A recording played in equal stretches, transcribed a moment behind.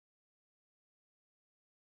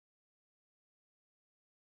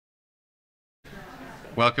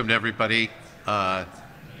Welcome to everybody.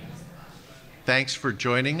 Thanks for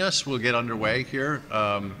joining us. We'll get underway here.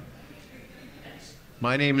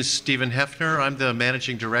 My name is Stephen Hefner. I'm the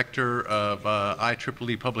Managing Director of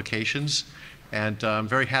IEEE Publications, and I'm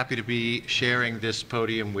very happy to be sharing this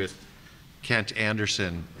podium with Kent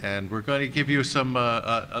Anderson. And we're going to give you some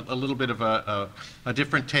a little bit of a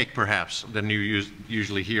different take, perhaps, than you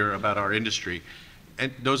usually hear about our industry.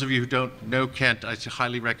 And those of you who don't know Kent, I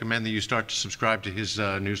highly recommend that you start to subscribe to his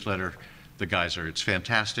newsletter, The Geyser. It's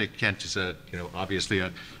fantastic. Kent is obviously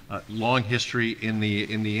a long history in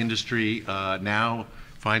the industry. Now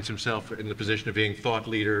finds himself in the position of being thought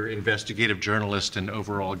leader, investigative journalist, and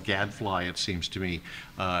overall gadfly, it seems to me,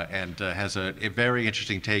 and has a very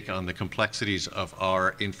interesting take on the complexities of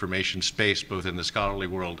our information space, both in the scholarly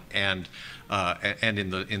world and in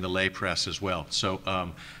the lay press as well. So.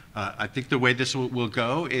 I think the way this will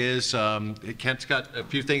go is Kent's got a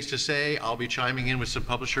few things to say. I'll be chiming in with some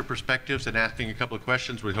publisher perspectives and asking a couple of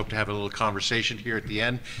questions. We hope to have a little conversation here at the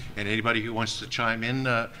end, and anybody who wants to chime in,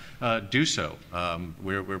 do so.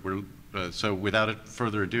 So without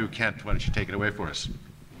further ado, Kent, why don't you take it away for us?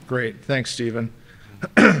 Great. Thanks, Stephen.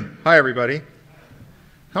 Hi, everybody.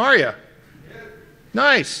 How are you?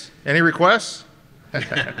 Nice. Any requests?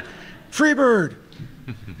 Freebird.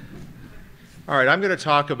 All right, I'm going to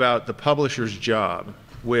talk about the publisher's job,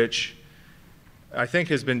 which I think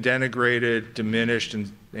has been denigrated, diminished,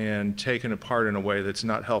 and taken apart in a way that's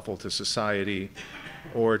not helpful to society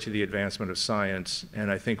or to the advancement of science. And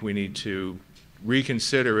I think we need to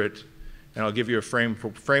reconsider it, and I'll give you a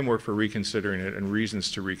framework for reconsidering it and reasons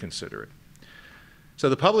to reconsider it. So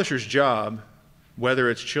the publisher's job, whether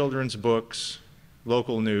it's children's books,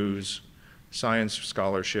 local news, science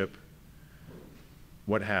scholarship,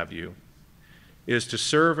 what have you, is to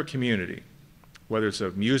serve a community, whether it's a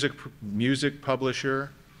music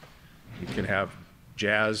publisher, you can have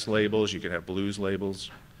jazz labels, you can have blues labels,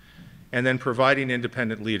 and then providing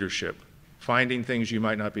independent leadership, finding things you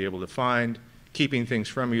might not be able to find, keeping things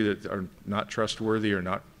from you that are not trustworthy or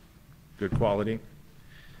not good quality.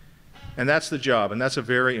 And that's the job, and that's a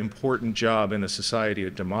very important job in a society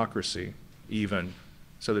of democracy, even,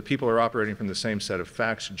 so that people are operating from the same set of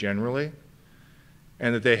facts generally,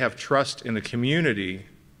 and that they have trust in the community.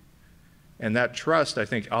 And that trust, I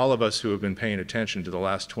think all of us who have been paying attention to the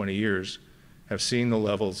last 20 years have seen the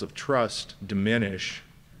levels of trust diminish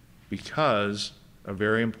because a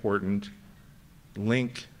very important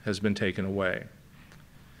link has been taken away.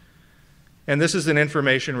 And this is an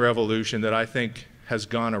information revolution that I think has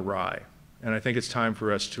gone awry. And I think it's time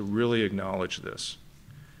for us to really acknowledge this.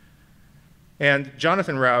 And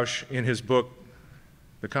Jonathan Rauch, in his book,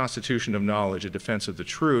 The Constitution of Knowledge, A Defense of the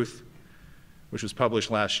Truth, which was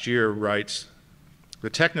published last year, writes,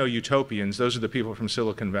 the techno-utopians, those are the people from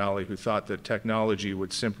Silicon Valley who thought that technology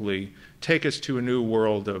would simply take us to a new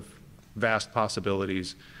world of vast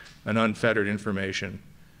possibilities and unfettered information.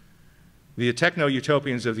 The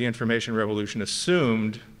techno-utopians of the information revolution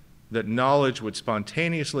assumed that knowledge would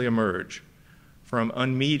spontaneously emerge from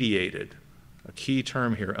unmediated, a key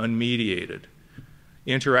term here, unmediated,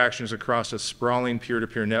 interactions across a sprawling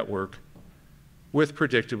peer-to-peer network with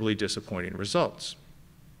predictably disappointing results.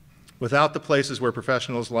 Without the places where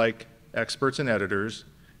professionals like experts and editors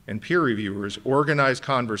and peer reviewers organize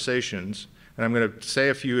conversations, and I'm going to say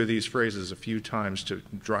a few of these phrases a few times to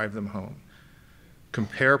drive them home.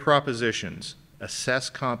 Compare propositions, assess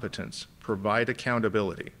competence, provide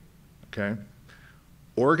accountability, okay?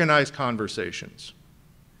 Organize conversations,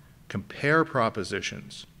 compare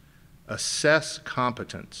propositions, assess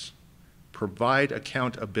competence, provide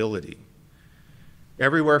accountability.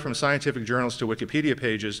 Everywhere from scientific journals to Wikipedia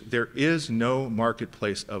pages, there is no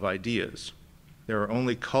marketplace of ideas. There are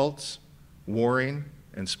only cults, warring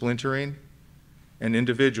and splintering, and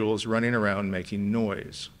individuals running around making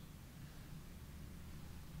noise.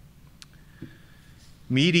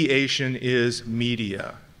 Mediation is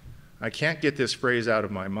media. I can't get this phrase out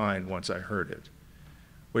of my mind once I heard it,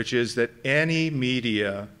 which is that any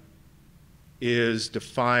media is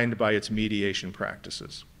defined by its mediation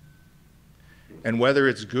practices. And whether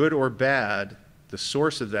it's good or bad, the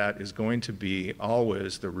source of that is going to be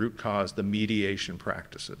always the root cause, the mediation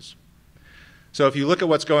practices. So if you look at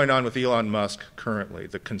what's going on with Elon Musk currently,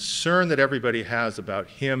 the concern that everybody has about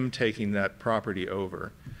him taking that property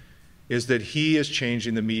over is that he is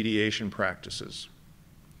changing the mediation practices,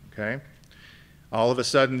 okay? All of a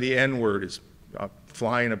sudden the N-word is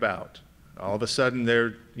flying about. All of a sudden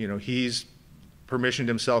he's permissioned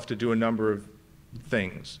himself to do a number of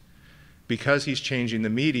things because he's changing the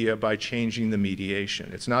media by changing the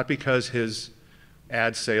mediation. It's not because his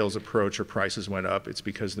ad sales approach or prices went up, it's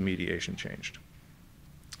because the mediation changed.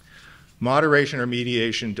 Moderation or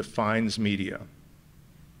mediation defines media.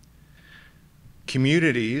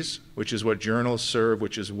 Communities, which is what journals serve,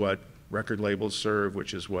 which is what record labels serve,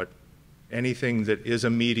 which is what anything that is a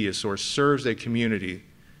media source serves a community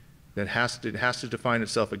that has to define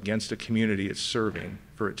itself against a community it's serving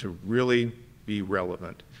for it to really be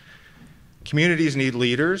relevant. Communities need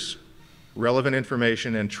leaders, relevant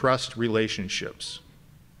information, and trust relationships.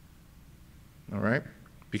 All right?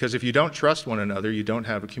 Because if you don't trust one another, you don't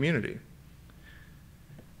have a community.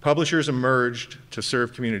 Publishers emerged to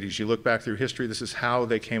serve communities. You look back through history, this is how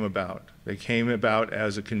they came about. They came about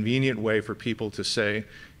as a convenient way for people to say,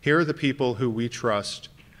 here are the people who we trust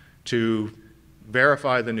to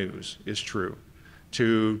verify the news is true,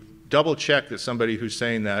 to double check that somebody who's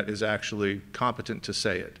saying that is actually competent to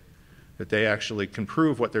say it, that they actually can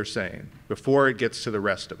prove what they're saying before it gets to the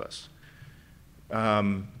rest of us.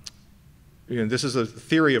 This is a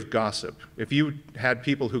theory of gossip. If you had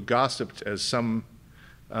people who gossiped as some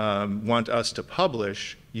want us to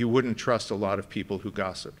publish, you wouldn't trust a lot of people who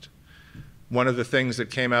gossiped. One of the things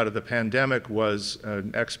that came out of the pandemic was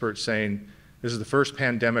an expert saying, this is the first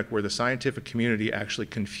pandemic where the scientific community actually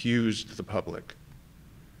confused the public.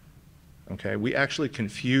 Okay, we actually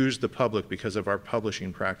confused the public because of our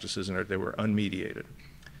publishing practices and they were unmediated.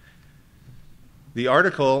 The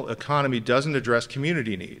article economy doesn't address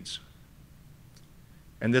community needs.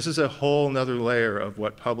 And this is a whole nother layer of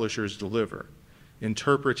what publishers deliver.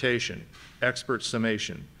 Interpretation, expert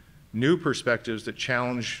summation, new perspectives that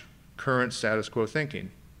challenge current status quo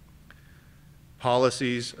thinking,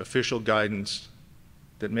 policies, official guidance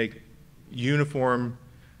that make uniform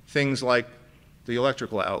things like the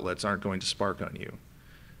electrical outlets aren't going to spark on you,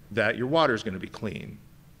 that your water is going to be clean,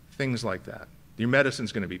 things like that. Your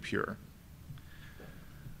medicine's going to be pure.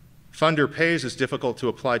 Funder pays is difficult to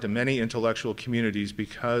apply to many intellectual communities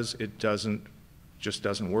because it just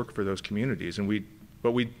doesn't work for those communities.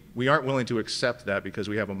 But we aren't willing to accept that because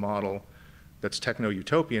we have a model that's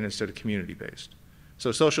techno-utopian instead of community-based.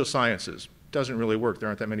 So social sciences doesn't really work. There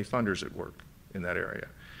aren't that many funders at work in that area.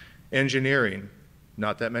 Engineering,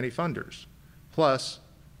 not that many funders. Plus,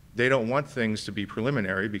 they don't want things to be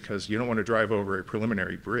preliminary because you don't want to drive over a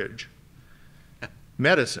preliminary bridge.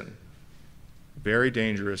 Medicine, very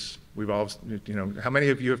dangerous. We've all, how many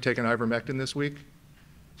of you have taken ivermectin this week?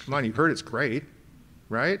 Come on, you've heard it's great,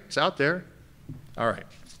 right? It's out there. All right.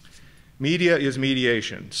 Media is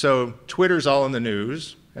mediation. So Twitter's all in the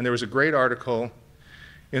news, and there was a great article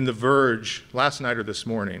in The Verge last night or this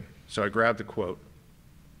morning, so I grabbed the quote.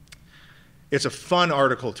 It's a fun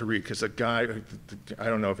article to read because a guy, I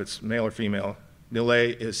don't know if it's male or female, Nile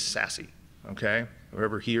is sassy, okay,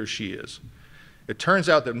 whoever he or she is. It turns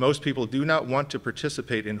out that most people do not want to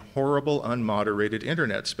participate in horrible, unmoderated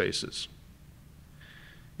internet spaces.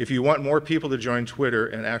 If you want more people to join Twitter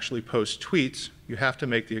and actually post tweets, you have to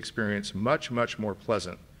make the experience much, much more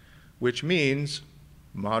pleasant, which means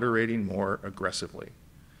moderating more aggressively,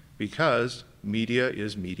 because media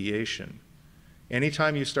is mediation.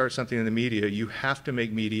 Anytime you start something in the media, you have to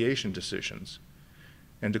make mediation decisions.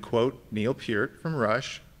 And to quote Neil Peart from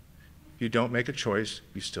Rush, if you don't make a choice,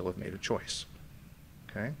 you still have made a choice.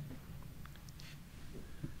 Okay?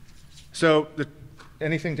 So,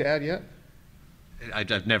 anything to add yet?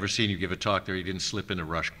 I've never seen you give a talk there. You didn't slip in a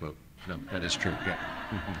Rush quote. No, that is true. Yeah.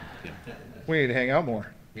 Yeah. We need to hang out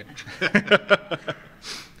more. Yeah.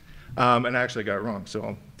 And I actually got it wrong, so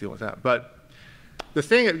I'll deal with that. But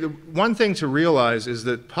one thing to realize is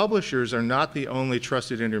that publishers are not the only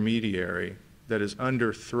trusted intermediary that is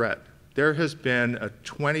under threat. There has been a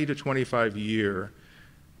 20 to 25 year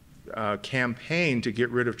campaign to get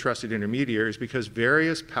rid of trusted intermediaries because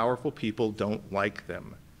various powerful people don't like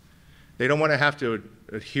them. They don't want to have to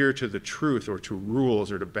adhere to the truth or to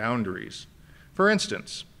rules or to boundaries. For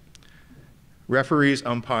instance, referees,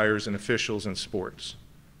 umpires, and officials in sports.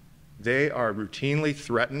 They are routinely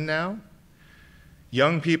threatened now.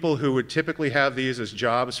 Young people who would typically have these as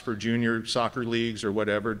jobs for junior soccer leagues or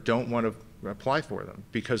whatever don't want to apply for them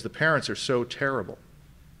because the parents are so terrible.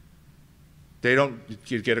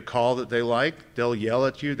 You get a call that they like, they'll yell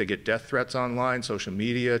at you, they get death threats online, social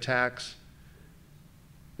media attacks.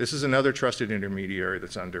 This is another trusted intermediary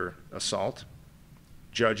that's under assault.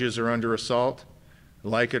 Judges are under assault,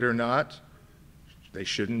 like it or not. They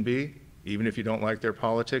shouldn't be, even if you don't like their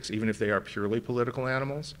politics, even if they are purely political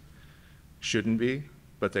animals. Shouldn't be,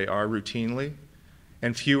 but they are routinely.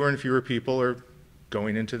 And fewer people are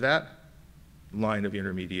going into that line of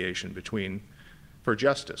intermediation for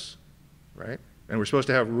justice, right? And we're supposed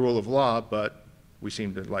to have rule of law, but we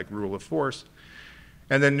seem to like rule of force.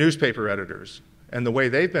 And then newspaper editors. And the way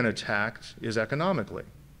they've been attacked is economically,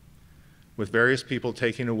 with various people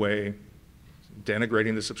taking away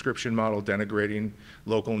denigrating the subscription model, denigrating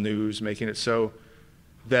local news, making it so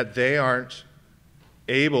that they aren't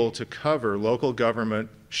able to cover local government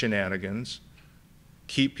shenanigans,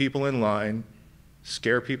 keep people in line,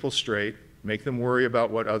 scare people straight, make them worry about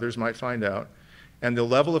what others might find out. And the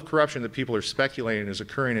level of corruption that people are speculating is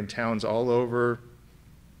occurring in towns all over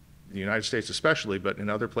the United States especially, but in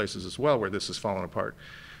other places as well where this has fallen apart.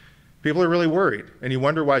 People are really worried, and you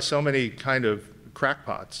wonder why so many kind of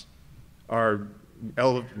crackpots are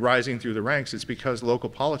rising through the ranks. It's because local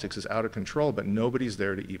politics is out of control, but nobody's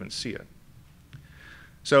there to even see it.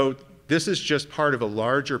 So this is just part of a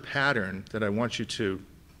larger pattern that I want you to,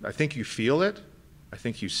 I think you feel it, I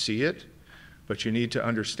think you see it, but you need to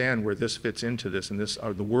understand where this fits into this, and this,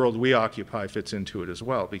 the world we occupy fits into it as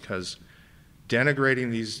well, because denigrating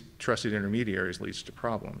these trusted intermediaries leads to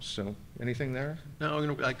problems. So anything there?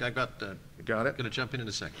 No, I got that. You got it? I'm going to jump in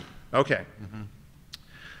a second. Okay.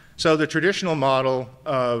 So the traditional model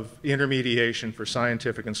of intermediation for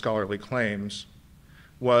scientific and scholarly claims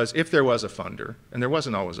was if there was a funder, and there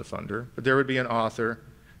wasn't always a funder, but there would be an author,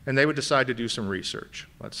 and they would decide to do some research,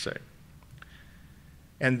 let's say.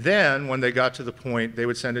 And then, when they got to the point, they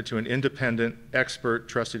would send it to an independent, expert,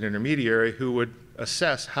 trusted intermediary who would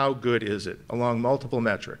assess how good is it along multiple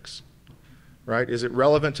metrics, right? Is it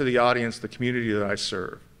relevant to the audience, the community that I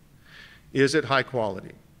serve? Is it high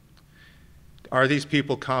quality? Are these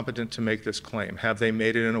people competent to make this claim? Have they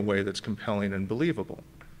made it in a way that's compelling and believable?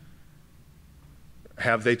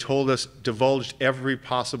 Have they told us, divulged every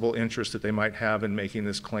possible interest that they might have in making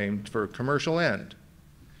this claim for a commercial end?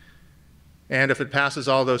 And if it passes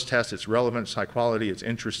all those tests, it's relevant, it's high quality, it's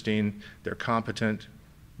interesting, they're competent,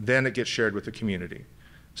 then it gets shared with the community.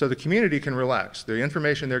 So the community can relax. The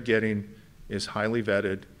information they're getting is highly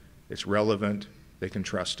vetted, it's relevant, they can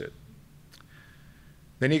trust it.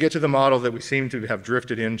 Then you get to the model that we seem to have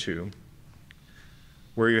drifted into,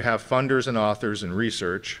 where you have funders and authors and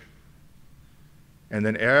research, and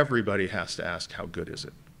then everybody has to ask, how good is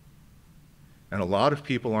it? And a lot of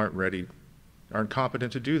people aren't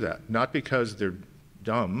competent to do that. Not because they're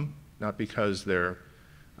dumb, not because they're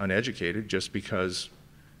uneducated, just because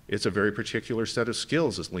it's a very particular set of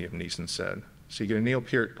skills, as Liam Neeson said. So you get a Neil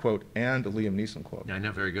Peart quote and a Liam Neeson quote. Yeah, I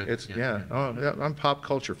know, very good. It's, yeah. Oh, yeah, I'm pop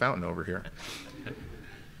culture fountain over here.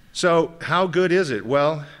 So how good is it?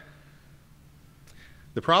 Well,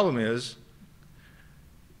 the problem is,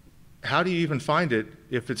 how do you even find it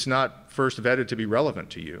if it's not first vetted to be relevant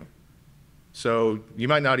to you? So you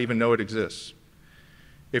might not even know it exists.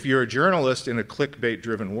 If you're a journalist in a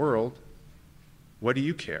clickbait-driven world, what do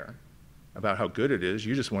you care about how good it is?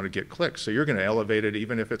 You just want to get clicks. So you're going to elevate it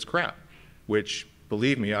even if it's crap, which,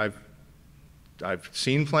 believe me, I've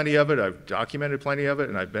seen plenty of it, I've documented plenty of it,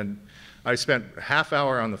 and I spent a half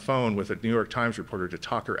hour on the phone with a New York Times reporter to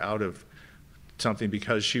talk her out of something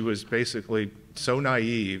because she was basically so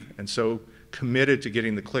naive and so committed to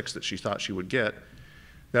getting the clicks that she thought she would get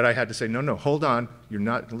that I had to say, no, hold on, you're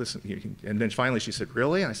not listening. And then finally she said,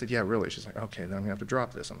 really? And I said, yeah, really. She's like, okay, then I'm going to have to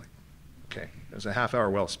drop this. I'm like, okay, it was a half hour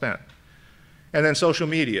well spent. And then social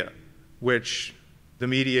media, which the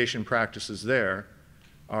mediation practices there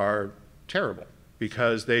are terrible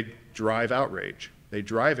because they drive outrage. They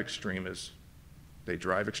drive extremists. They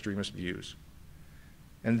drive extremist views.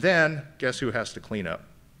 And then, guess who has to clean up?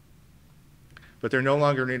 But they're no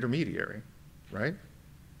longer an intermediary, right?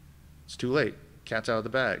 It's too late. Cat's out of the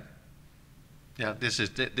bag. Yeah, this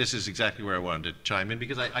is exactly where I wanted to chime in,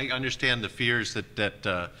 because I understand the fears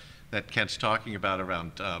that Kent's talking about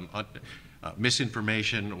around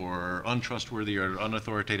misinformation or untrustworthy or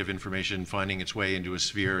unauthoritative information finding its way into a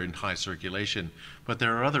sphere in high circulation. But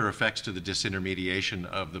there are other effects to the disintermediation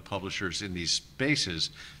of the publishers in these spaces,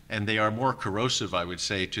 and they are more corrosive, I would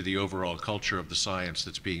say, to the overall culture of the science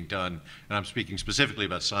that's being done. And I'm speaking specifically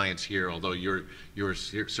about science here, although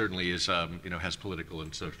yours certainly is, has political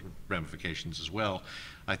and social ramifications as well.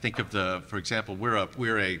 I think of for example, we're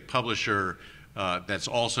a publisher that's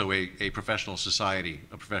also a professional society,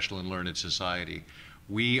 a professional and learned society.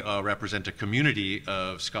 We represent a community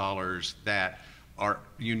of scholars that are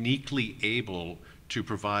uniquely able to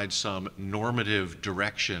provide some normative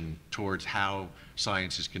direction towards how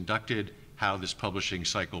science is conducted, how this publishing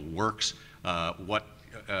cycle works,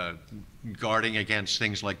 guarding against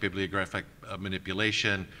things like bibliographic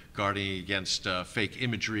manipulation, guarding against fake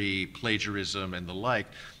imagery, plagiarism, and the like,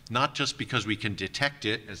 not just because we can detect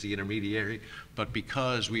it as the intermediary, but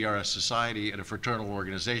because we are a society and a fraternal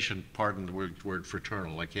organization, pardon the word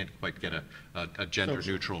fraternal, I can't quite get a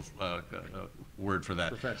gender-neutral word for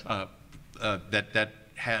that, that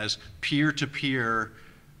has peer-to-peer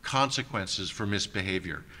consequences for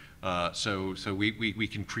misbehavior. So we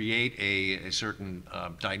can create a certain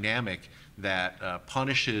dynamic that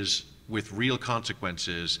punishes with real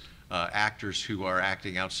consequences actors who are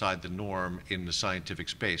acting outside the norm in the scientific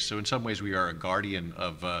space. So in some ways we are a guardian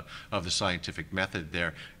of the scientific method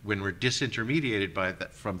there. When we're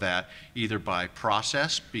disintermediated from that, either by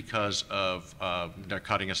process because of they're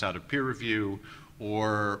cutting us out of peer review,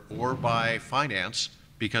 or by finance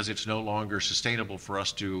because it's no longer sustainable for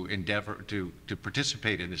us to endeavor to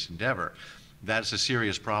participate in this endeavor, that's a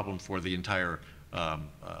serious problem for the entire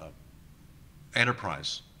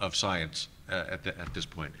enterprise of science at this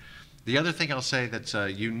point. The other thing I'll say that's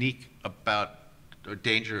unique about the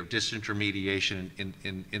danger of disintermediation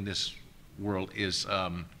in this world is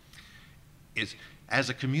as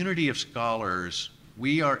a community of scholars,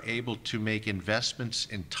 we are able to make investments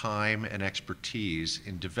in time and expertise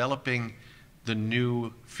in developing the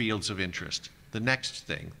new fields of interest, the next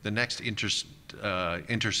thing, the next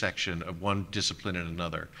intersection of one discipline and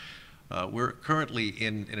another. We're currently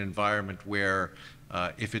in an environment where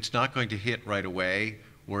if it's not going to hit right away,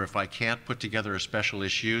 or if I can't put together a special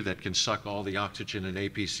issue that can suck all the oxygen and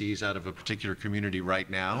APCs out of a particular community right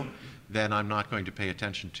now, then I'm not going to pay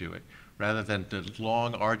attention to it. Rather than the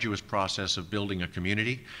long, arduous process of building a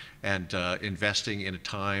community and investing in a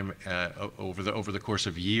time over the course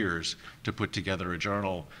of years to put together a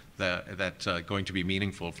journal that's going to be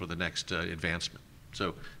meaningful for the next advancement.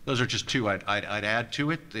 So those are just two I'd add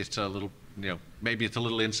to it. It's a little, maybe it's a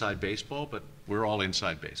little inside baseball, but we're all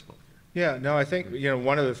inside baseball. Yeah, no, I think,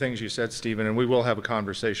 one of the things you said, Stephen, and we will have a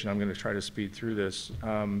conversation, I'm going to try to speed through this,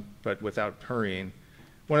 but without hurrying.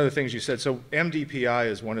 One of the things you said, so MDPI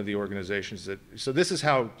is one of the organizations so this is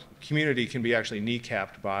how community can be actually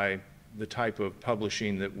kneecapped by the type of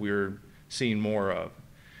publishing that we're seeing more of,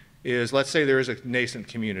 is let's say there is a nascent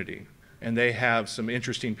community, and they have some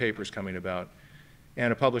interesting papers coming about,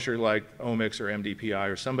 and a publisher like Omics or MDPI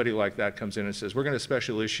or somebody like that comes in and says, we're going to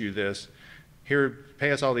special issue this. Here,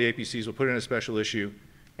 pay us all the APCs, we'll put it in a special issue,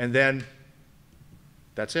 and then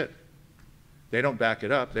that's it. They don't back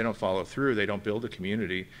it up, they don't follow through, they don't build a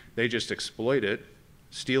community, they just exploit it,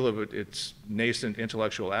 steal of its nascent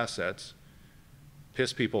intellectual assets,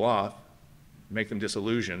 piss people off, make them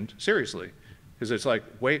disillusioned, seriously. Because it's like,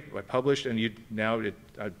 wait, I published and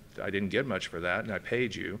I didn't get much for that, and I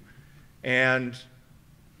paid you, and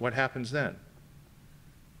what happens then?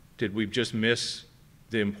 Did we just miss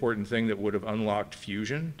the important thing that would have unlocked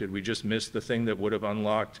fusion? Did we just miss the thing that would have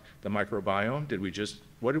unlocked the microbiome?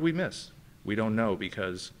 What did we miss? We don't know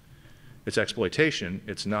because it's exploitation,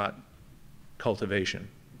 it's not cultivation.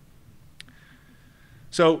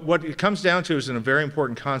 So what it comes down to is a very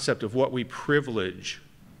important concept of what we privilege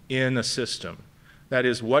in a system. That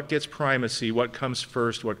is, what gets primacy, what comes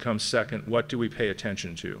first, what comes second, what do we pay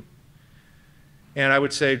attention to? And I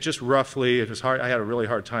would say just roughly, it was hard, I had a really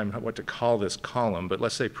hard time what to call this column, but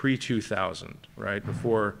let's say pre-2000, right,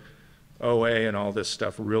 before OA and all this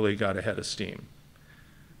stuff really got ahead of steam.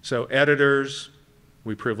 So editors,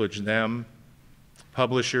 we privilege them.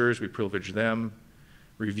 Publishers, we privilege them.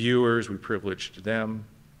 Reviewers, we privileged them.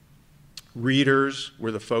 Readers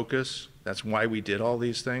were the focus. That's why we did all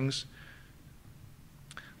these things.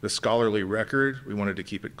 The scholarly record, we wanted to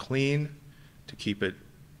keep it clean, to keep it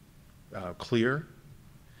clear.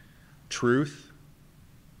 Truth.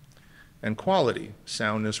 And quality,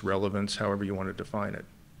 soundness, relevance, however you want to define it.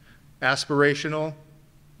 Aspirational,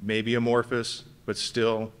 maybe amorphous, but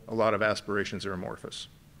still a lot of aspirations are amorphous.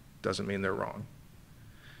 Doesn't mean they're wrong.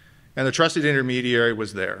 And the trusted intermediary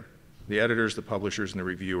was there. The editors, the publishers, and the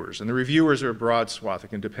reviewers. And the reviewers are a broad swath. It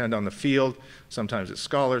can depend on the field. Sometimes it's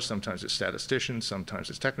scholars, sometimes it's statisticians, sometimes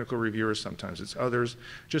it's technical reviewers, sometimes it's others.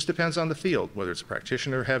 Just depends on the field, whether it's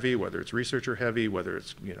practitioner heavy, whether it's researcher heavy, whether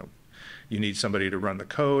it's, you need somebody to run the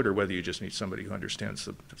code, or whether you just need somebody who understands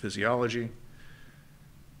the physiology.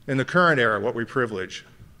 In the current era, what we privilege: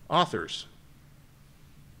 authors,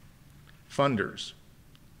 funders,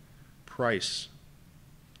 price,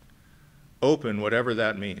 open, whatever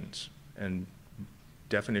that means, and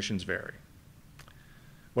definitions vary.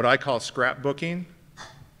 What I call scrapbooking,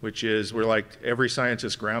 which is we're like every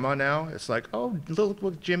scientist's grandma now. It's like, oh, look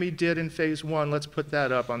what Jimmy did in phase 1, let's put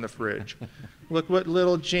that up on the fridge. Look what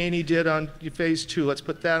little Janie did on phase 2, let's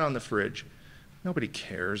put that on the fridge. Nobody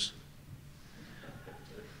cares.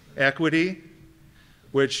 Equity,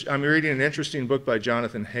 which I'm reading an interesting book by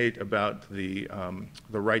Jonathan Haidt about the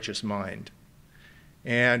righteous mind.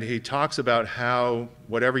 And he talks about how,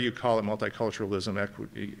 whatever you call it, multiculturalism,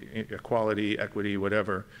 equality, equity,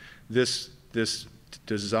 whatever, this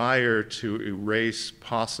desire to erase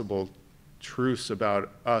possible truths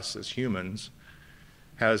about us as humans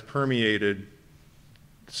has permeated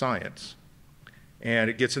science, and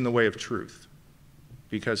it gets in the way of truth,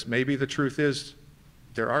 because maybe the truth is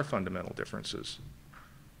there are fundamental differences.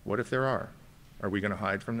 What if there are? Are we going to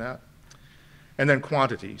hide from that? And then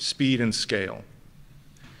quantity, speed and scale.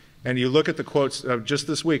 And you look at the quotes, just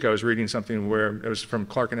this week I was reading something where it was from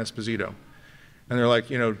Clark and Esposito. And they're like,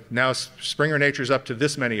 you know, now Springer Nature's up to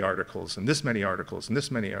this many articles, and this many articles, and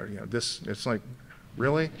this many, you know, this, it's like,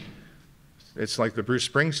 really? It's like the Bruce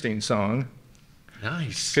Springsteen song.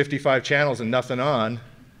 Nice. 55 channels and nothing on.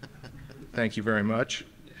 Thank you very much.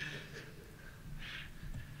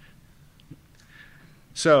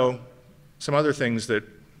 So, some other things that,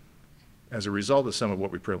 as a result of some of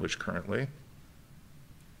what we privilege currently,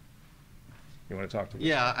 you want to talk to me?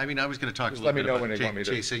 Yeah, I mean, I was going to talk Just a little bit let me know about when they want me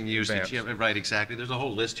to chasing usage. advance. Yeah, right, exactly. There's a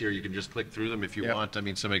whole list here. You can just click through them if you Yep. want. I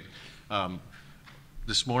mean,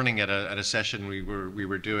 this morning at a session we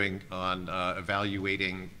were doing on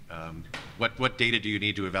evaluating what data do you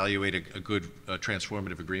need to evaluate a good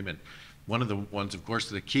transformative agreement. One of the ones, of course,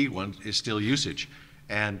 the key one is still usage,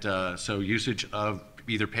 and so usage of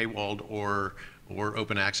either paywalled or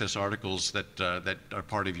open access articles that are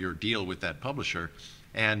part of your deal with that publisher.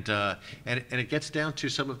 And it gets down to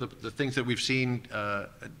some of the things that we've seen, the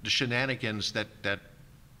shenanigans that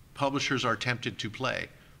publishers are tempted to play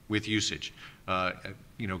with usage.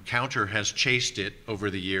 You know, Counter has chased it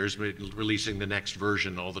over the years, releasing the next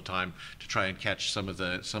version all the time to try and catch some of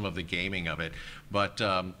the gaming of it. But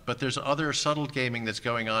there's other subtle gaming that's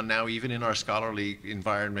going on now, even in our scholarly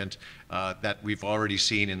environment, that we've already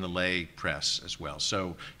seen in the lay press as well.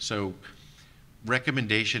 So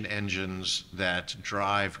recommendation engines that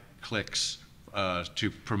drive clicks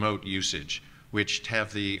to promote usage, which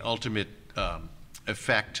have the ultimate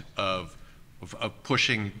effect of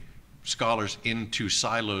pushing scholars into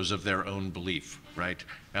silos of their own belief, right?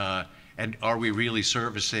 And are we really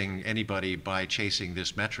servicing anybody by chasing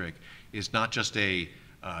this metric is not just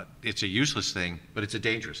it's a useless thing, but it's a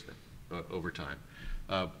dangerous thing over time.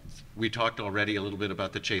 We talked already a little bit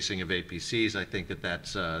about the chasing of APCs. I think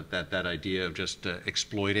that's that idea of just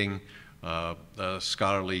exploiting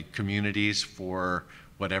scholarly communities for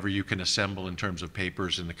whatever you can assemble in terms of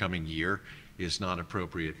papers in the coming year is not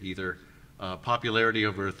appropriate either. Popularity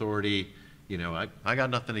over authority, you know, I got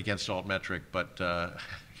nothing against altmetric, but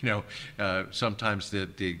you know, sometimes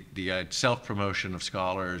the self-promotion of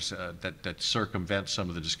scholars that circumvent some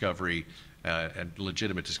of the discovery and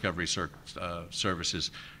legitimate discovery services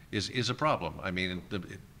is a problem. I mean,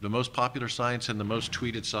 the most popular science and the most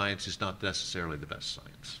tweeted science is not necessarily the best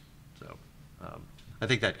science. So I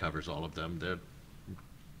think that covers all of them.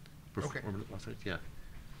 Okay. Yeah.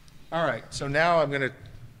 All right, so now I'm going to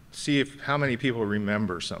see how many people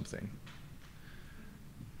remember something.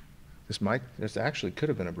 This actually could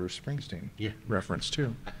have been a Bruce Springsteen reference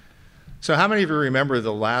too. So how many of you remember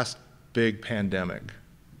the last big pandemic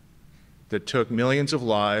that took millions of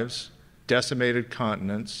lives, decimated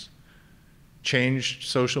continents, changed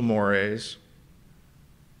social mores?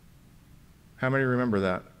 How many remember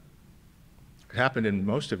that? It happened in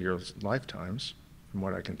most of your lifetimes, from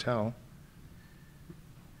what I can tell.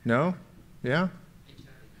 No? Yeah?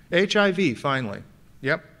 HIV, finally.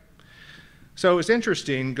 Yep. So it's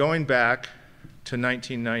interesting, going back to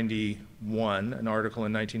 1991, an article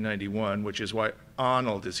in 1991, which is why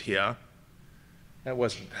Arnold is here. That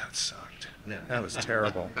sucked. No. That was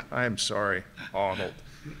terrible. I am sorry, Arnold.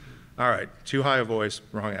 All right, too high a voice,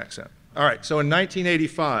 wrong accent. All right, so in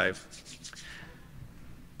 1985,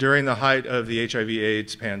 during the height of the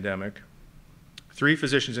HIV/AIDS pandemic, 3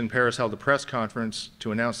 physicians in Paris held a press conference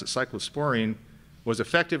to announce that cyclosporine was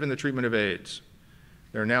effective in the treatment of AIDS.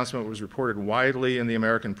 Their announcement was reported widely in the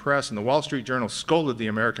American press, and the Wall Street Journal scolded the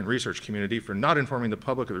American research community for not informing the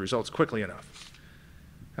public of the results quickly enough.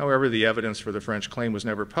 However, the evidence for the French claim was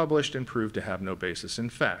never published and proved to have no basis in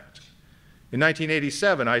fact. In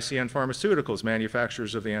 1987, ICN Pharmaceuticals,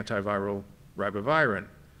 manufacturers of the antiviral ribavirin,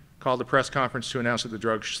 called a press conference to announce that the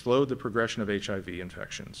drug slowed the progression of HIV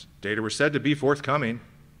infections. Data were said to be forthcoming.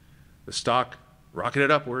 The stock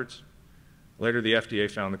rocketed upwards. Later, the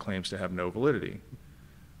FDA found the claims to have no validity.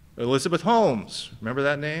 Elizabeth Holmes, remember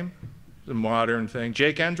that name? The modern thing.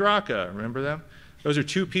 Jake Andraka, remember them? Those are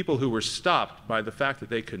 2 people who were stopped by the fact that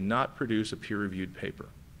they could not produce a peer-reviewed paper.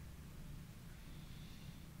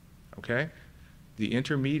 Okay? The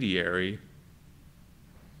intermediary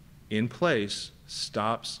in place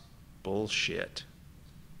stops bullshit.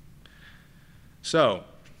 So,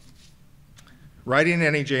 writing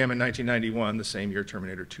NEJM in 1991, the same year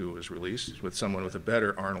Terminator 2 was released, with someone with a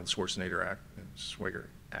better Arnold Schwarzenegger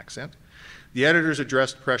accent, the editors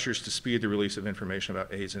addressed pressures to speed the release of information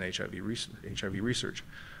about AIDS and HIV research.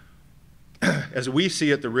 As we see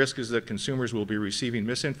it, the risk is that consumers will be receiving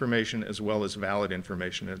misinformation as well as valid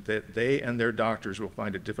information, and that they and their doctors will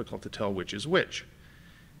find it difficult to tell which is which.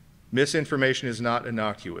 Misinformation is not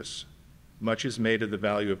innocuous. Much is made of the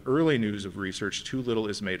value of early news of research. Too little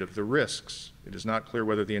is made of the risks. It is not clear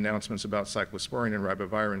whether the announcements about cyclosporine and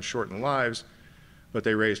ribavirin shorten lives, but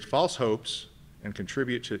they raised false hopes and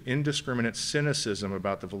contribute to indiscriminate cynicism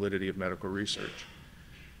about the validity of medical research.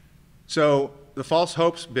 So the false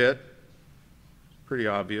hopes bit, pretty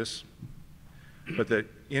obvious, but the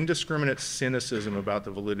indiscriminate cynicism about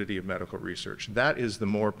the validity of medical research, that is the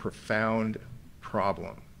more profound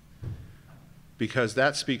problem, because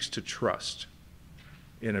that speaks to trust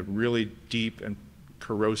in a really deep and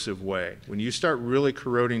corrosive way. When you start really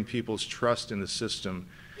corroding people's trust in the system,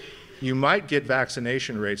 you might get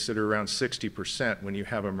vaccination rates that are around 60% when you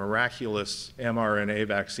have a miraculous mRNA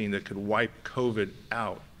vaccine that could wipe COVID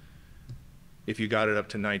out if you got it up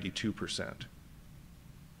to 92%.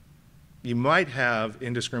 You might have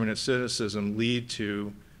indiscriminate cynicism lead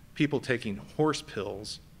to people taking horse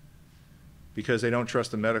pills because they don't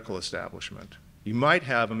trust the medical establishment. You might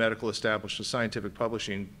have a medical establishment, a scientific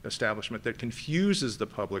publishing establishment that confuses the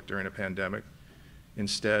public during a pandemic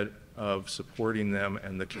instead of supporting them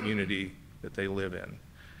and the community that they live in.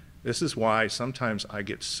 This is why sometimes I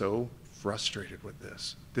get so frustrated with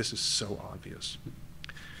this. This is so obvious.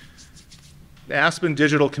 The Aspen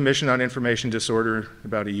Digital Commission on Information Disorder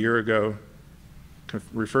about a year ago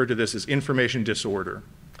referred to this as information disorder.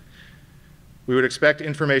 We would expect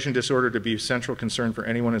information disorder to be a central concern for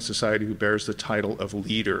anyone in society who bears the title of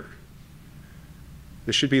leader.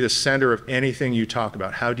 This should be the center of anything you talk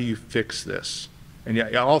about. How do you fix this? And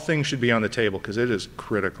yet, all things should be on the table because it is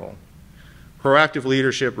critical. Proactive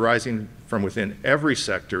leadership rising from within every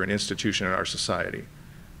sector and institution in our society,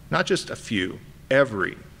 not just a few,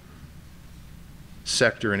 every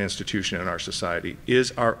sector and institution in our society,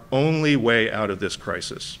 is our only way out of this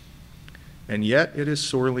crisis. And yet, it is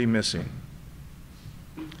sorely missing.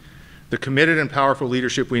 The committed and powerful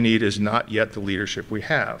leadership we need is not yet the leadership we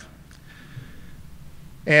have.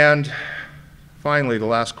 And finally, the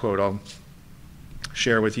last quote I'll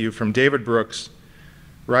share with you from David Brooks,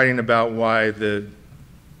 writing about why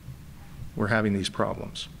we're having these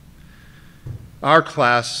problems. Our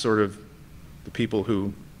class, sort of the people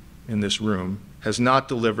who in this room, has not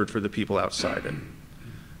delivered for the people outside it.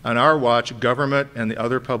 On our watch, government and the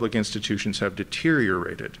other public institutions have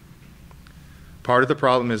deteriorated. Part of the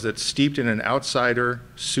problem is that steeped in an outsider,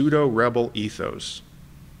 pseudo-rebel ethos,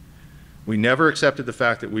 we never accepted the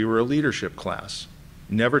fact that we were a leadership class,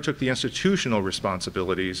 never took the institutional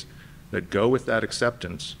responsibilities that go with that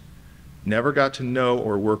acceptance, never got to know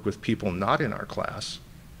or work with people not in our class,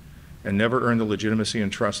 and never earned the legitimacy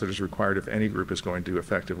and trust that is required if any group is going to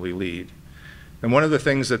effectively lead. And one of the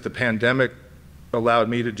things that the pandemic allowed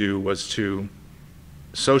me to do was to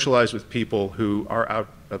socialize with people who are out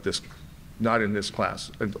of this, not in this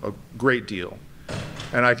class, a great deal.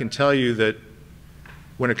 And I can tell you that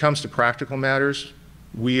when it comes to practical matters,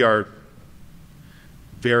 we are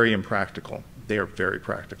very impractical. They are very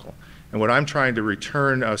practical. And what I'm trying to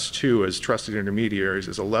return us to as trusted intermediaries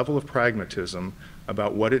is a level of pragmatism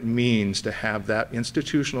about what it means to have that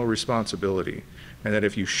institutional responsibility, and that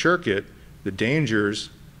if you shirk it, the dangers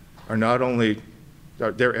are not only,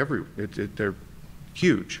 they're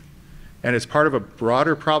huge. And it's part of a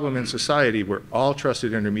broader problem in society where all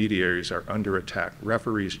trusted intermediaries are under attack.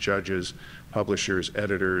 Referees, judges, publishers,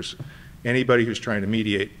 editors, anybody who's trying to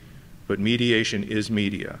mediate. But mediation is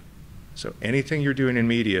media. So anything you're doing in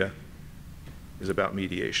media is about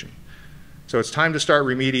mediation. So it's time to start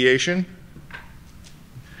remediation.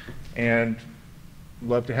 And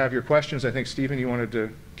love to have your questions. I think, Stephen, you wanted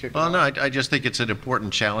to kick Well, off. no, I just think it's an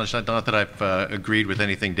important challenge. Not that I've agreed with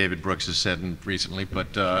anything David Brooks has said recently,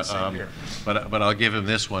 but I'll give him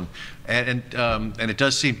this one. And it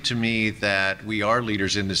does seem to me that we are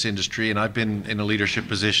leaders in this industry, and I've been in a leadership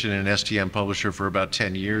position in an STM publisher for about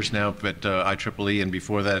 10 years now, but IEEE, and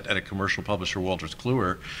before that at a commercial publisher, Wolters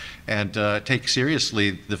Kluwer, and take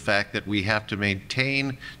seriously the fact that we have to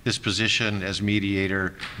maintain this position as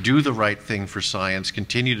mediator, do the right thing for science,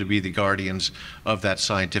 continue to be the guardians of that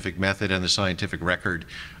scientific method and the scientific record,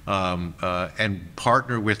 and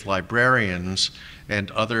partner with librarians and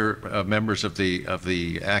other members of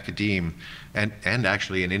the academe and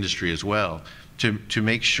actually in industry as well to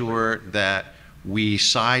make sure that we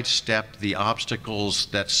sidestep the obstacles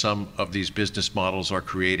that some of these business models are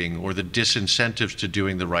creating, or the disincentives to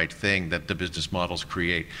doing the right thing that the business models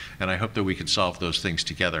create. And I hope that we can solve those things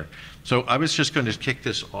together. So I was just going to kick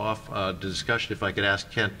this off the discussion, if I could ask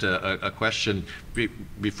Kent a question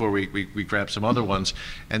before we grab some other ones.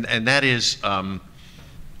 And that is,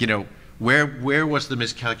 you know, where was the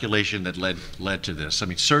miscalculation that led to this? I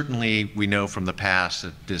mean, certainly we know from the past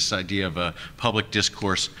that this idea of a public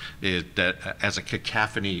discourse that as a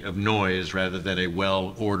cacophony of noise rather than a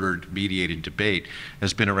well-ordered, mediated debate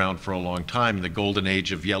has been around for a long time. In the golden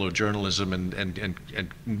age of yellow journalism and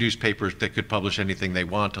newspapers that could publish anything they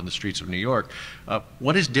want on the streets of New York.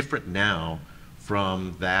 What is different now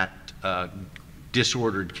from that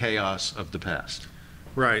disordered chaos of the past?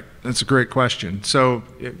 Right. That's a great question. So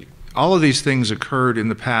all of these things occurred in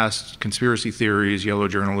the past, conspiracy theories, yellow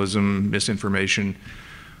journalism, misinformation,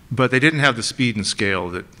 but they didn't have the speed and scale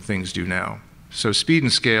that things do now. So speed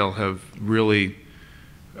and scale have really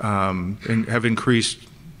have increased,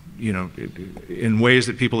 you know, in ways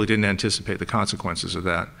that people didn't anticipate the consequences of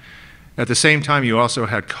that. At the same time, you also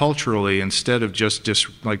had culturally, instead of just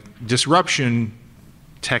disruption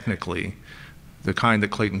technically, the kind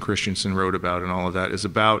that Clayton Christensen wrote about and all of that, is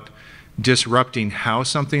about disrupting how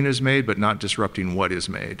something is made, but not disrupting what is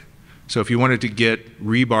made. So if you wanted to get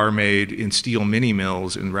rebar made in steel mini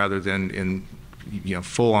mills and rather than in, you know,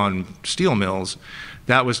 full-on steel mills,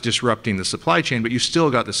 that was disrupting the supply chain, but you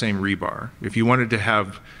still got the same rebar. If you wanted to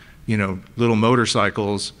have, you know, little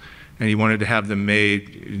motorcycles and you wanted to have them made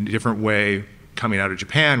in a different way coming out of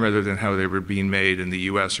Japan rather than how they were being made in the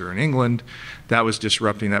US or in England, that was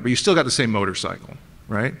disrupting that, but you still got the same motorcycle,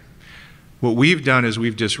 right? What we've done is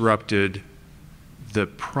we've disrupted the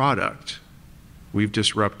product. We've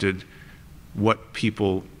disrupted what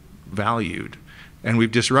people valued. And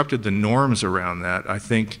we've disrupted the norms around that. I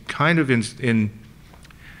think kind of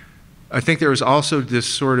I think there was also this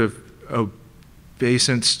sort of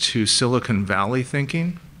obeisance to Silicon Valley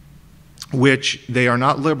thinking, which they are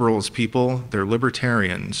not liberals, people, they're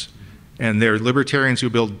libertarians. And they're libertarians who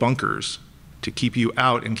build bunkers to keep you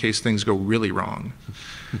out in case things go really wrong.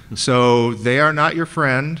 So they are not your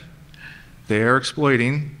friend. They are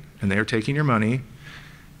exploiting, and they are taking your money.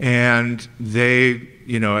 And they,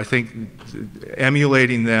 you know, I think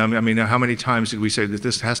emulating them, I mean, how many times did we say that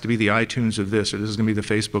this has to be the iTunes of this, or this is going to be the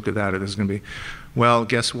Facebook of that, or this is going to be, well,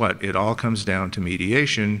 guess what? It all comes down to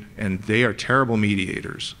mediation, and they are terrible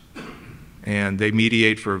mediators. And they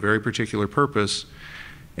mediate for a very particular purpose.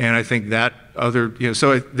 And I think that other, you know,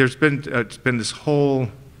 so there's been, it's been this whole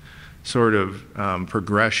sort of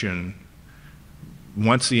progression.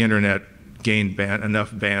 Once the internet gained enough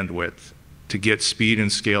bandwidth to get speed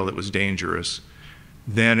and scale that was dangerous,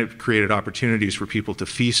 then it created opportunities for people to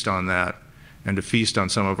feast on that and to feast on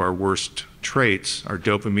some of our worst traits, our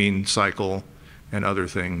dopamine cycle and other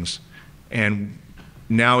things. And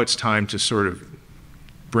now it's time to sort of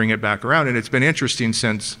bring it back around. And it's been interesting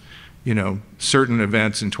since, you know, certain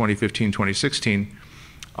events in 2015, 2016,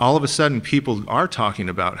 all of a sudden people are talking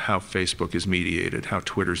about how Facebook is mediated, how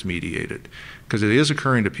Twitter's mediated, because it is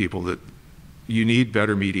occurring to people that you need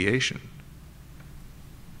better mediation.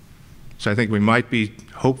 So I think we might be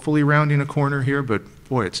hopefully rounding a corner here, but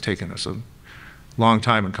boy, it's taken us a long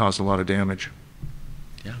time and caused a lot of damage.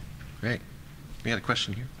 Yeah, great. We had a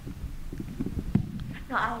question here.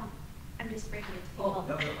 No, I'm just breaking it to people.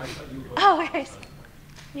 No, I thought you were. Oh, okay.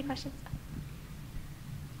 Any questions?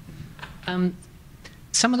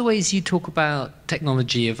 Some of the ways you talk about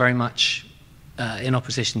technology are very much in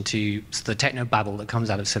opposition to the techno-babble that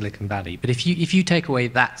comes out of Silicon Valley. But if you take away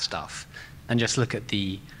that stuff and just look at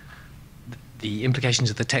the implications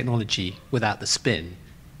of the technology without the spin,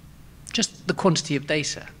 just the quantity of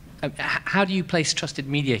data, how do you place trusted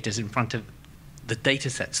mediators in front of the data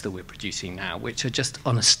sets that we're producing now, which are just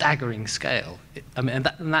on a staggering scale? I mean,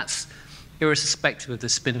 and that's irrespective of the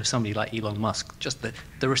spin of somebody like Elon Musk. Just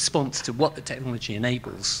the response to what the technology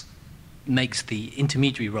enables makes the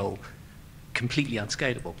intermediary role completely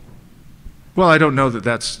unscalable. Well, I don't know that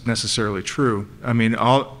that's necessarily true. I mean,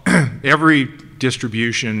 every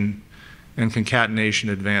distribution and concatenation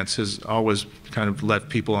advance has always kind of left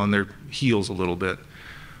people on their heels a little bit.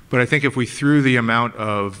 But I think if we threw the amount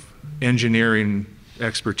of engineering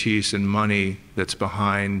expertise and money that's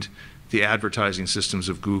behind the advertising systems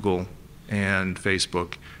of Google and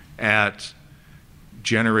Facebook at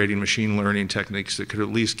generating machine learning techniques that could at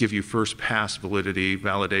least give you first pass validity,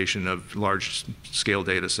 validation of large scale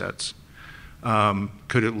data sets,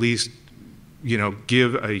 could at least, you know,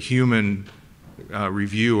 give a human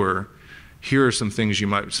reviewer, here are some things you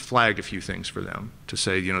might flag a few things for them to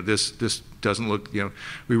say, you know, this doesn't look,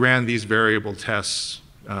 we ran these variable tests,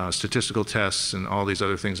 statistical tests, and all these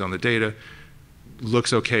other things on the data.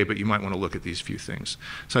 Looks okay, but you might want to look at these few things.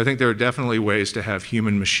 So I think there are definitely ways to have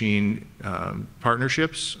human-machine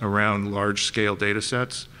partnerships around large-scale data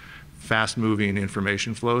sets, fast-moving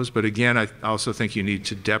information flows. But again, I also think you need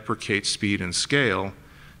to deprecate speed and scale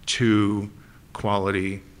to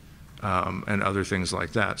quality and other things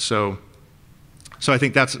like that. So I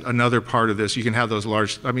think that's another part of this. You can have those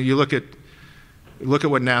large, I mean, you look at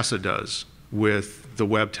what NASA does with the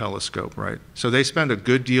Webb telescope, right? So they spend a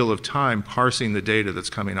good deal of time parsing the data that's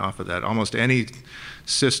coming off of that. Almost any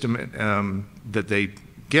system that they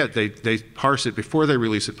get, they parse it before they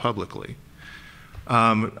release it publicly.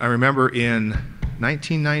 I remember in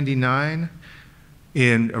 1999,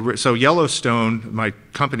 so Yellowstone, my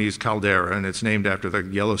company is Caldera, and it's named after the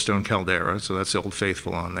Yellowstone caldera, so that's Old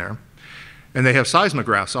Faithful on there. And they have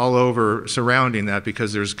seismographs all over surrounding that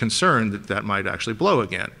because there's concern that that might actually blow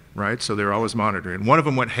again, right? So they're always monitoring. One of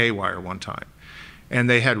them went haywire one time. And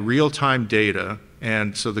they had real-time data,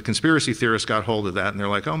 and so the conspiracy theorists got hold of that, and they're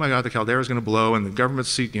like, oh my God, the caldera's going to blow, and the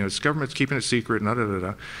government's, government's keeping it secret, and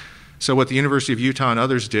da-da-da-da. So what the University of Utah and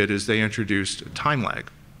others did is they introduced a time lag.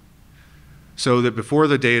 So that before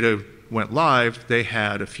the data went live, they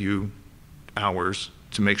had a few hours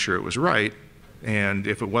to make sure it was right, and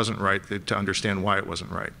if it wasn't right, to understand why it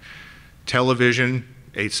wasn't right. Television,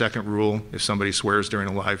 8-second rule, if somebody swears during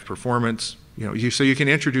a live performance, so you can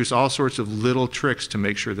introduce all sorts of little tricks to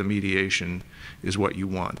make sure the mediation is what you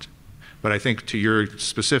want. But I think to your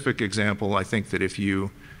specific example, I think that if you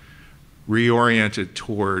reoriented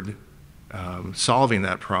toward solving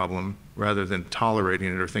that problem rather than tolerating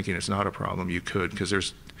it or thinking it's not a problem, you could, because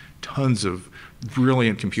there's tons of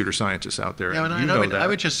brilliant computer scientists out there. Yeah, and I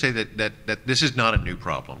would just say that this is not a new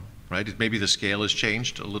problem, right? Maybe the scale has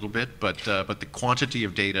changed a little bit, but the quantity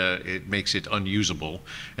of data, it makes it unusable,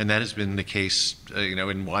 and that has been the case,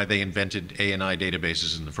 in why they invented A&I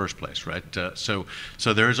databases in the first place, right? So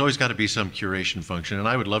there has always got to be some curation function, and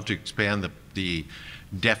I would love to expand the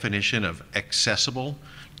definition of accessible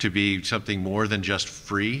to be something more than just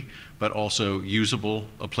free, but also usable,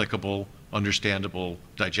 applicable, understandable,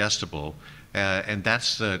 digestible. And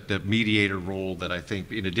that's the mediator role that I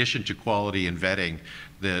think, in addition to quality and vetting,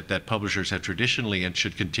 that publishers have traditionally and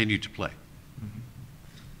should continue to play. Mm-hmm.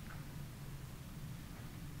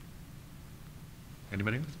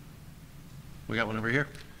 Anybody? We got one over here.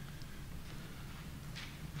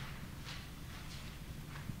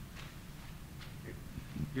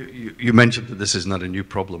 You mentioned that this is not a new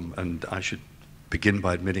problem, and I should begin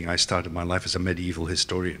by admitting I started my life as a medieval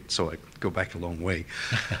historian, so I go back a long way.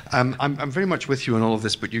 I'm very much with you on all of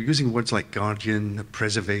this, but you're using words like guardian,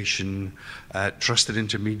 preservation, trusted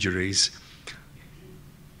intermediaries.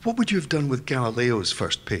 What would you have done with Galileo's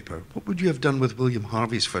first paper? What would you have done with William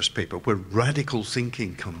Harvey's first paper, where radical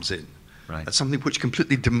thinking comes in? Right. That's something which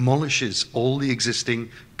completely demolishes all the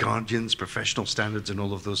existing guardians, professional standards, and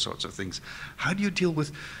all of those sorts of things. How do you deal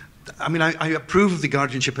with, I mean, I approve of the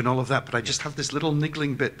guardianship and all of that, but I just have this little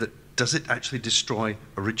niggling bit that, does it actually destroy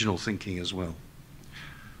original thinking as well?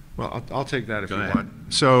 Well, I'll take that if Go you ahead.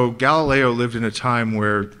 want. So Galileo lived in a time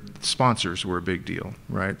where sponsors were a big deal,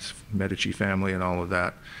 right? Medici family and all of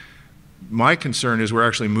that. My concern is we're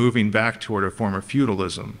actually moving back toward a form of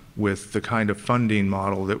feudalism with the kind of funding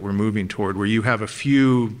model that we're moving toward, where you have a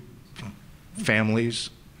few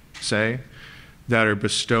families, say, that are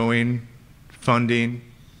bestowing funding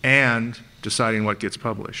and deciding what gets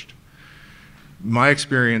published. My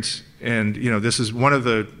experience, and this is one of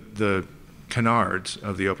the canards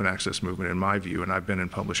of the open access movement in my view, and I've been in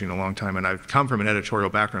publishing a long time, and I've come from an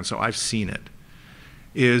editorial background, so I've seen it,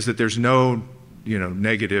 is that there's no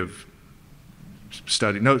negative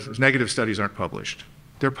study. No, negative studies aren't published.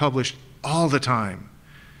 They're published all the time.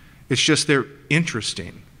 It's just they're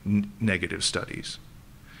interesting negative studies.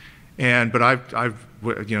 But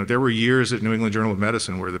there were years at New England Journal of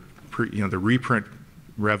Medicine where the reprint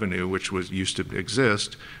revenue, which used to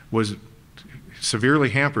exist, was severely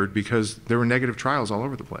hampered because there were negative trials all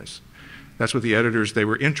over the place. That's what the editors, they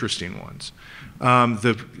were interesting ones.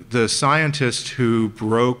 The scientist who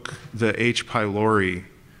broke the H. pylori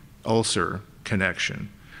ulcer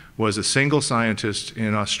connection was a single scientist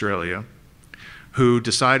in Australia who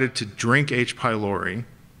decided to drink H. pylori,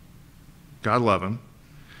 God love him,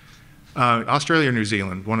 Australia or New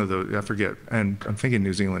Zealand, one of the, I forget, and I'm thinking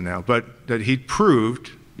New Zealand now, but that he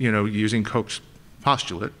proved, using Koch's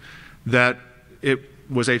postulate, that it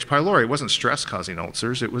was H. pylori. It wasn't stress causing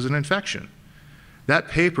ulcers, it was an infection. That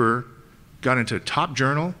paper got into a top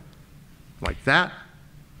journal like that,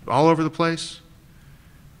 all over the place.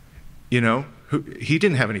 He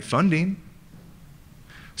didn't have any funding.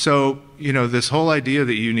 So, you know, this whole idea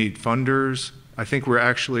that you need funders, I think we're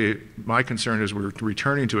actually, my concern is we're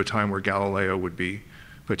returning to a time where Galileo would be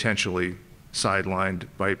potentially sidelined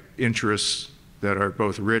by interests that are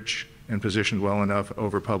both rich and positioned well enough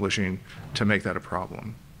over publishing to make that a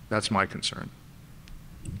problem. That's my concern.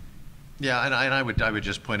 Yeah, and I would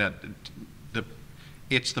just point out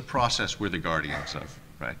it's the process we're the guardians of,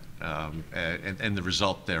 right? And the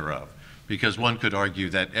result thereof. Because one could argue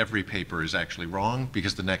that every paper is actually wrong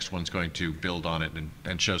because the next one's going to build on it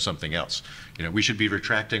and show something else. You know, we should be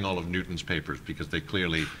retracting all of Newton's papers because they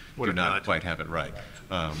clearly do not quite have it right.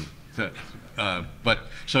 But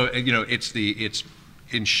so, you know, it's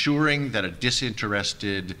ensuring that a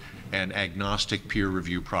disinterested and agnostic peer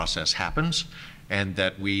review process happens, and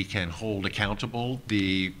that we can hold accountable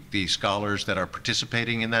the scholars that are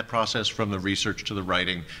participating in that process, from the research to the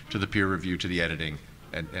writing to the peer review to the editing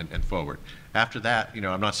and forward. After that, you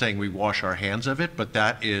know, I'm not saying we wash our hands of it, but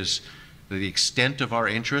that is the extent of our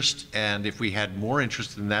interest, and if we had more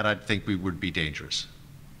interest than that, I'd think we would be dangerous.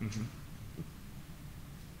 Mm-hmm.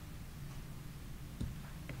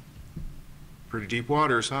 Pretty deep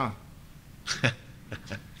waters, huh?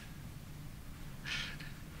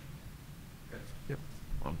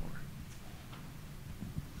 One more.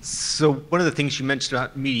 So one of the things you mentioned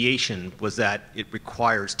about mediation was that it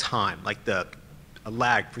requires time, like a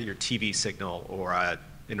lag for your TV signal or an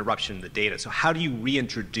interruption in the data. So how do you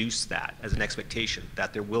reintroduce that as an expectation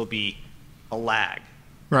that there will be a lag?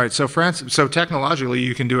 Right. So technologically,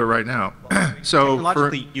 you can do it right now.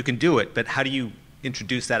 Technologically, you can do it, but how do you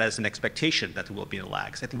introduce that as an expectation that there will be a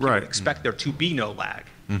lag? 'Cause I think you would expect there to be no lag.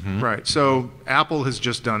 Mm-hmm. Right. So Apple has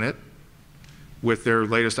just done it with their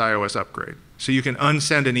latest iOS upgrade. So you can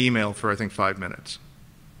unsend an email for, I think, 5 minutes,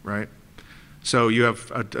 right? So you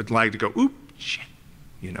have a lag to go, oop, shit,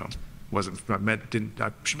 you know, I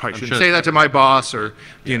probably shouldn't say that to my boss, or,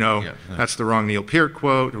 you know, that's the wrong Neil Peart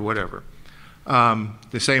quote, or whatever.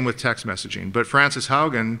 The same with text messaging. But Frances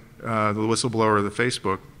Haugen, the whistleblower of the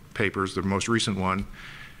Facebook papers, the most recent one,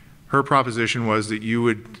 her proposition was that you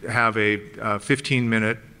would have a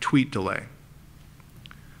 15-minute tweet delay,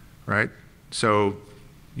 right? So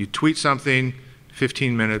you tweet something,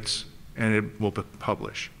 15 minutes, and it will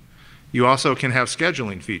publish. You also can have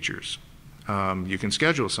scheduling features. You can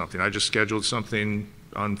schedule something. I just scheduled something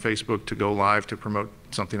on Facebook to go live to promote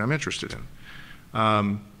something I'm interested in.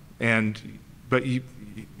 But you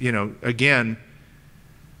know, again,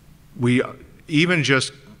 even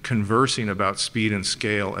just conversing about speed and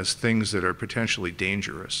scale as things that are potentially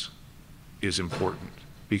dangerous is important,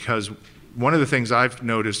 because one of the things I've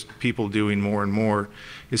noticed people doing more and more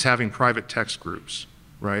is having private text groups,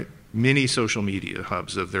 right? Mini social media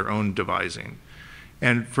hubs of their own devising,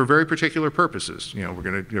 and for very particular purposes. You know,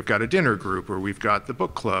 we've got a dinner group, or we've got the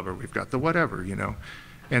book club, or we've got the whatever, you know.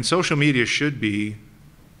 And social media should be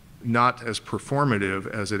not as performative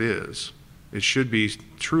as it is. It should be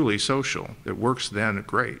truly social. It works then,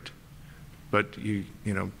 great. But you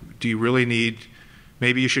know, do you really need?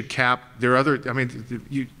 Maybe you should cap. There are other. I mean,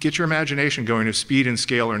 you get your imagination going. If speed and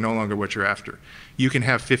scale are no longer what you're after, you can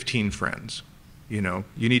have 15 friends. You know,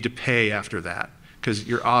 you need to pay after that because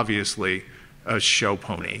you're obviously a show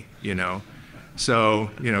pony. You know, so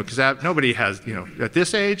you know, because nobody has. You know, at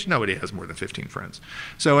this age, nobody has more than 15 friends.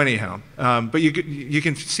 So anyhow, but you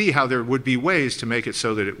can see how there would be ways to make it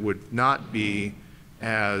so that it would not be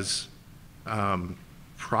as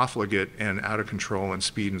profligate and out of control and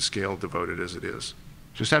speed and scale devoted as it is.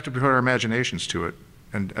 Just have to put our imaginations to it,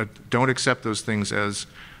 and don't accept those things as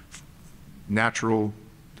natural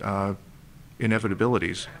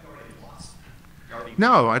inevitabilities.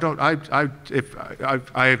 No, I don't.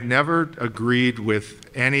 I have never agreed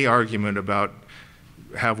with any argument about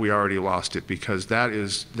have we already lost it, because that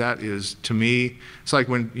is to me, it's like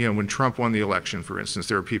when Trump won the election, for instance,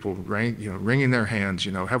 there were people wringing their hands.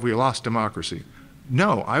 You know, have we lost democracy?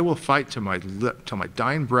 No, I will fight till my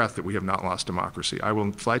dying breath that we have not lost democracy. I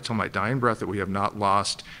will fight till my dying breath that we have not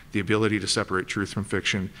lost the ability to separate truth from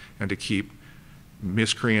fiction and to keep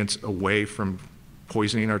miscreants away from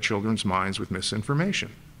poisoning our children's minds with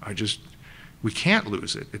misinformation. We can't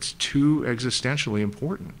lose it. It's too existentially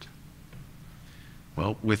important.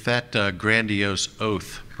 Well, with that grandiose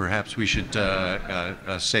oath, perhaps we should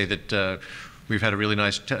say that we've had a really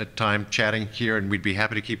nice time chatting here, and we'd be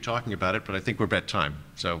happy to keep talking about it, but I think we're at time,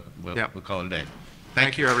 so we'll call it a day.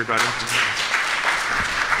 Thank you, everybody.